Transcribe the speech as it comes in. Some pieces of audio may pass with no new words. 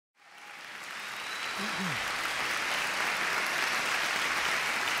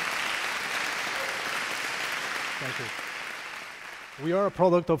Thank you. We are a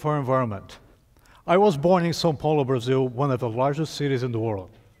product of our environment. I was born in São Paulo, Brazil, one of the largest cities in the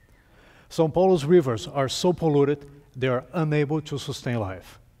world. São Paulo's rivers are so polluted, they are unable to sustain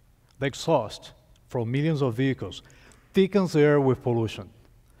life. The exhaust from millions of vehicles thickens the air with pollution.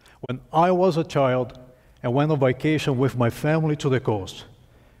 When I was a child and went on vacation with my family to the coast,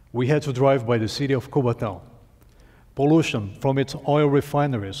 we had to drive by the city of Cubatão. Pollution from its oil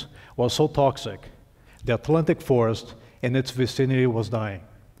refineries was so toxic, the Atlantic forest and its vicinity was dying.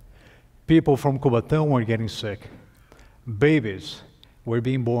 People from Cubatão were getting sick. Babies were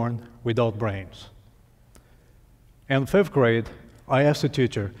being born without brains. In 5th grade, I asked the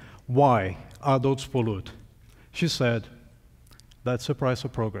teacher, why adults pollute? She said, that's the price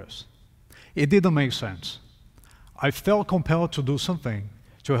of progress. It didn't make sense. I felt compelled to do something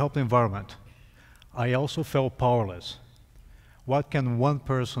to help the environment. I also felt powerless. What can one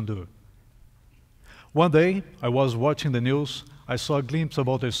person do? One day, I was watching the news. I saw a glimpse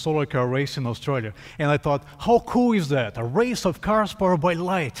about a solar car race in Australia, and I thought, how cool is that? A race of cars powered by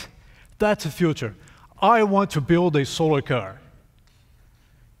light. That's the future. I want to build a solar car.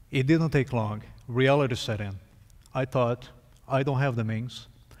 It didn't take long. Reality set in. I thought, I don't have the means.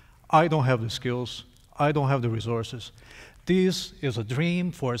 I don't have the skills. I don't have the resources. This is a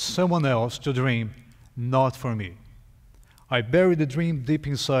dream for someone else to dream, not for me. I buried the dream deep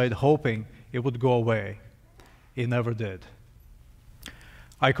inside, hoping it would go away. It never did.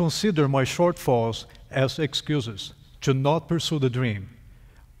 I consider my shortfalls as excuses to not pursue the dream.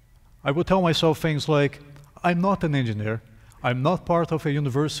 I would tell myself things like, I'm not an engineer, I'm not part of a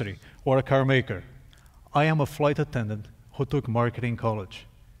university or a car maker. I am a flight attendant who took marketing college.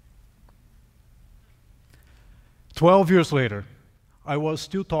 12 years later, I was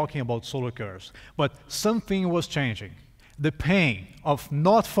still talking about solar cars, but something was changing. The pain of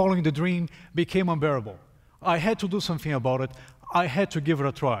not following the dream became unbearable. I had to do something about it. I had to give it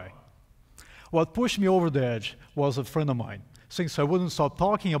a try. What pushed me over the edge was a friend of mine. Since I wouldn't stop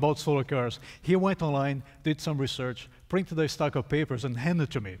talking about solar cars, he went online, did some research, printed a stack of papers and handed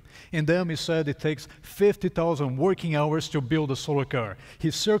it to me. In them, he said it takes 50,000 working hours to build a solar car.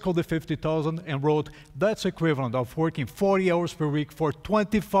 He circled the 50,000 and wrote, that's equivalent of working 40 hours per week for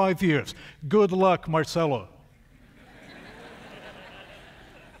 25 years. Good luck, Marcelo.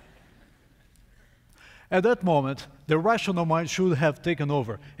 At that moment, the rational mind should have taken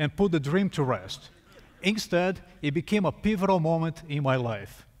over and put the dream to rest. Instead, it became a pivotal moment in my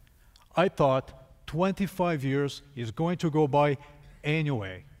life. I thought 25 years is going to go by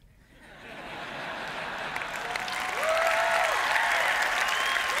anyway.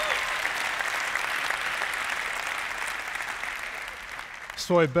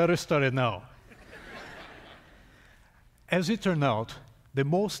 So I better start it now. As it turned out, the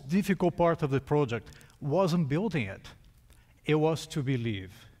most difficult part of the project wasn't building it. It was to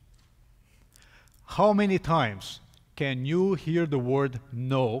believe. How many times can you hear the word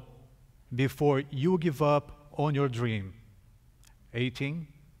no before you give up on your dream? 18,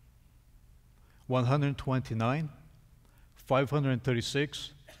 129,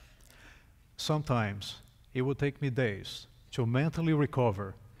 536. Sometimes it would take me days to mentally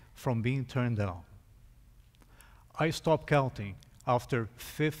recover from being turned down. I stopped counting after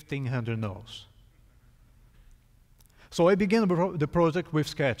 1,500 no's. So I began the project with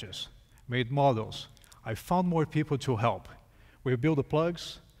sketches, made models. I found more people to help. We built the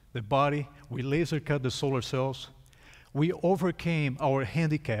plugs, the body, we laser cut the solar cells. We overcame our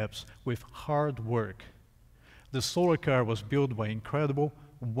handicaps with hard work. The solar car was built by incredible,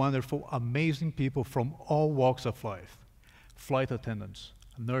 wonderful, amazing people from all walks of life. Flight attendants,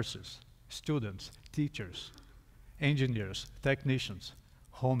 nurses, students, teachers, engineers, technicians,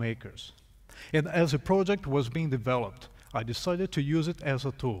 homemakers. And as the project was being developed, I decided to use it as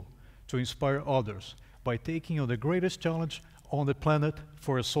a tool to inspire others by taking on the greatest challenge on the planet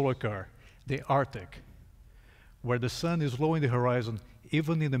for a solar car, the Arctic, where the sun is low in the horizon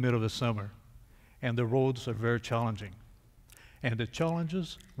even in the middle of the summer, and the roads are very challenging. And the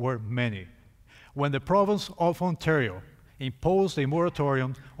challenges were many. When the province of Ontario imposed a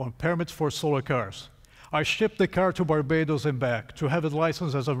moratorium on permits for solar cars, I shipped the car to Barbados and back to have it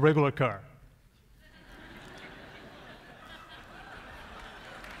licensed as a regular car.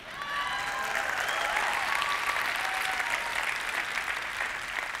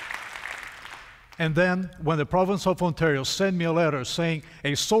 And then, when the province of Ontario sent me a letter saying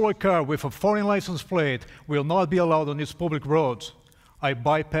a solar car with a foreign license plate will not be allowed on its public roads, I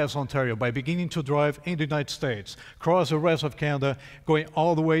bypassed Ontario by beginning to drive in the United States, cross the rest of Canada, going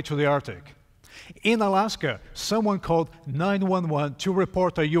all the way to the Arctic. In Alaska, someone called 911 to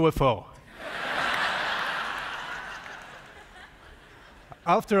report a UFO.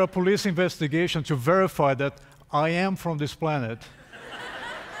 After a police investigation to verify that I am from this planet,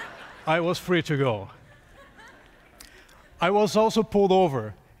 I was free to go. I was also pulled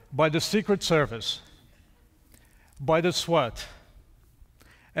over by the Secret Service, by the SWAT.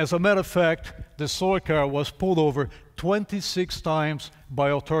 As a matter of fact, the solar car was pulled over 26 times by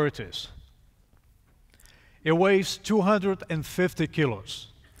authorities. It weighs 250 kilos.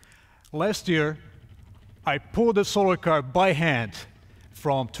 Last year, I pulled the solar car by hand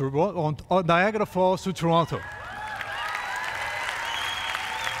from Niagara Falls to Toronto.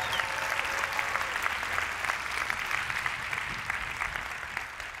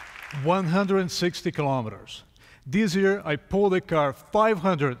 160 kilometers. This year, I pulled a car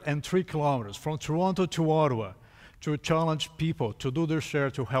 503 kilometers from Toronto to Ottawa to challenge people to do their share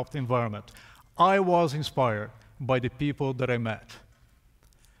to help the environment. I was inspired by the people that I met.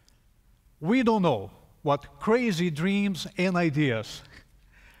 We don't know what crazy dreams and ideas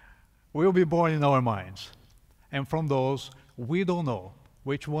will be born in our minds. And from those, we don't know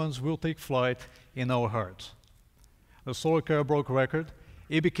which ones will take flight in our hearts. The solar car broke record.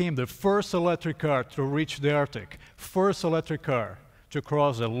 It became the first electric car to reach the Arctic, first electric car to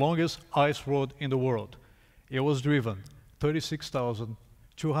cross the longest ice road in the world. It was driven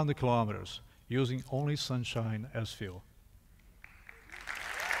 36,200 kilometers using only sunshine as fuel.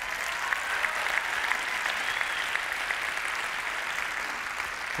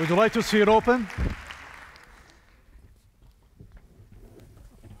 Would you like to see it open?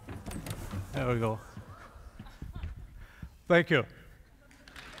 There we go. Thank you.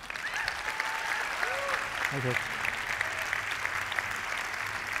 Okay.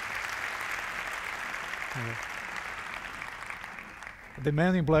 The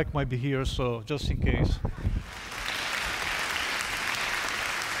man in black might be here, so just in case.